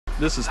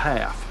This is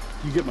half.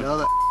 You get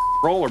my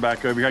roller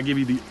back over here, I give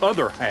you the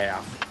other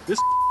half. This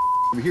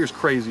over here is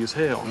crazy as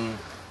hell.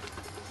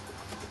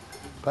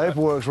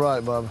 Paperwork's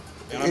right, Bubba.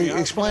 I mean,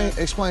 explain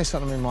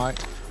something to me,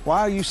 Mike. Why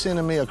are you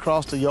sending me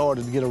across the yard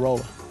to get a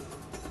roller?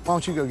 Why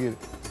don't you go get it?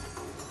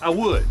 I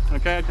would,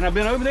 okay? And I've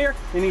been over there,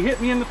 and he hit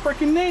me in the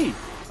freaking knee.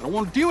 I don't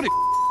want to deal with it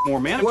more,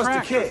 man. What's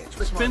the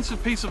catch?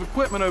 Expensive piece of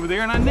equipment over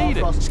there, and I need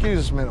it. Excuse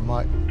us a minute,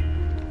 Mike.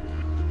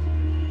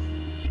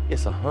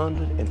 It's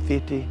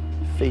 150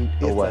 feet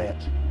away.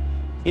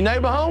 Your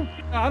neighbor home?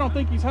 I don't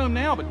think he's home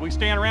now, but we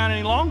stand around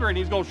any longer, and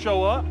he's gonna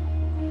show up.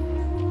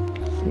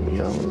 Come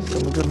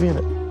a good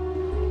minute.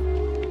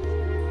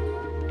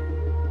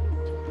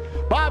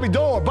 Bobby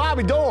Door,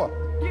 Bobby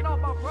Door. Get off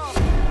my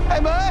property. Hey,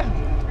 bud.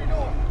 What are you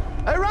doing?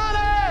 Hey,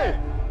 Ronnie.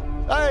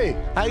 Hey,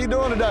 how you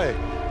doing today?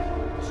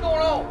 What's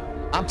going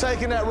on? I'm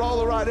taking that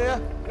roller right there.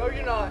 No,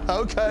 you're not.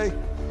 Okay.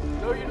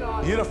 No, you're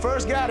not. You're the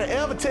first guy to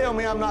ever tell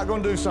me I'm not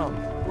gonna do something.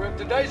 Well, if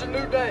today's a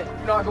new day,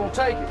 you're not gonna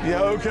take it.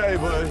 Yeah, okay,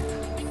 buddy.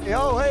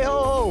 Yo, hey,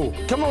 ho, ho.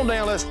 Come on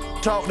down, let's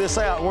talk this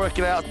out and work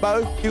it out. Bo,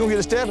 you gonna get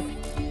a step?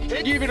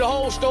 He'll give you the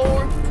whole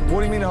story. What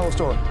do you mean the whole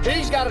story?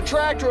 He's got a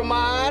tractor of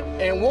mine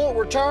and won't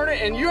return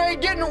it, and you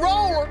ain't getting a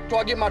roller till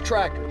I get my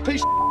tractor.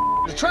 Piece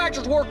of the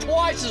tractor's worth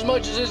twice as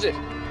much as it.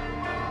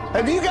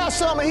 Have you got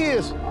some of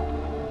his?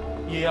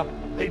 Yeah,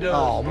 he does.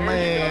 Oh,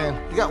 man.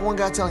 You got one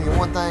guy telling you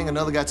one thing,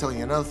 another guy telling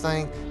you another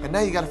thing, and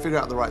now you got to figure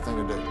out the right thing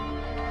to do.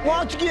 Why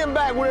don't you give him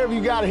back whatever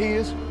you got of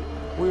his?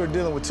 We are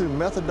dealing with two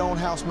methadone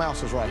house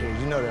mouses right here.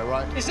 You know that,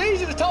 right? It's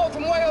easy to talk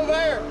from way over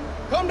there.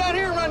 Come down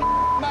here and run your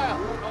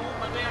mouth. I want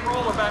my damn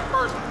roller back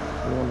first.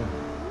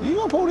 You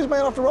gonna pull this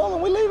man off the roller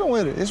and we leave him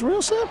with it. It's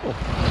real simple.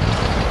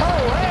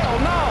 Oh, hell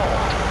no!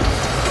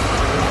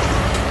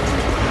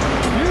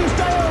 You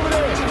stay over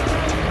there.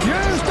 You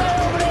stay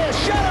over there.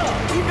 Shut up.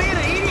 You being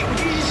an idiot, would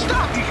you just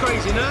stop, you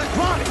crazy nut?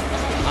 Ronnie.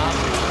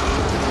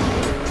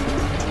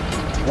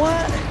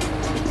 What?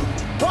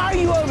 Why are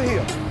you over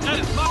here? That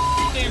is my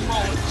damn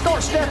roller.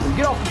 Start stepping.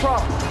 Get off the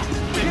property.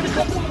 Get a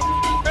couple of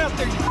out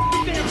there, you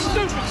damn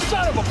stupid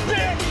son of a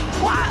bitch.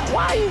 Why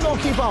are you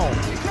gonna keep on?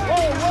 Whoa,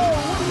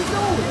 what are you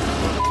doing?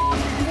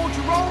 You want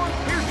your roller?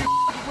 Here's your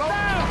roller.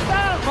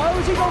 Stop,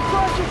 Mose. He gonna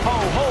crush it. Ho.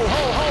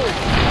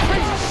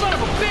 Crazy son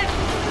of a bitch.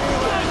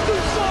 Let's do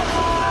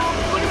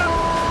something. Look at that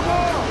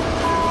roller.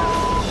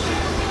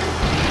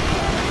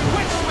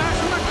 Quit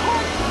smashing my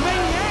car,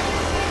 maniac.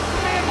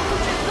 Man, look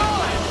what you've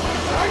done.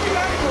 Are you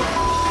out of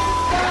here?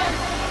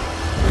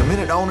 The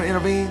minute the owner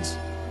intervenes,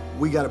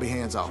 we got to be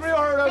hands off.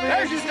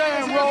 There's your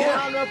damn roller.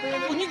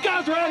 When you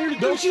guys are out here to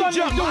do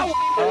something,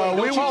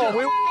 We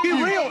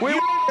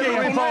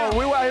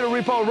out here to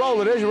repo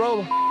roller. There's your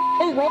roller.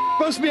 Oh, Rob,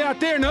 supposed to be out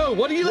there. No,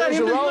 what are you letting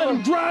him do? Let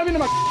him drive into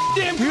my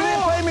damn car. You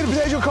didn't pay me to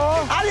take your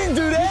car. I didn't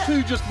do that.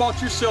 You two just bought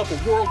yourself a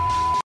world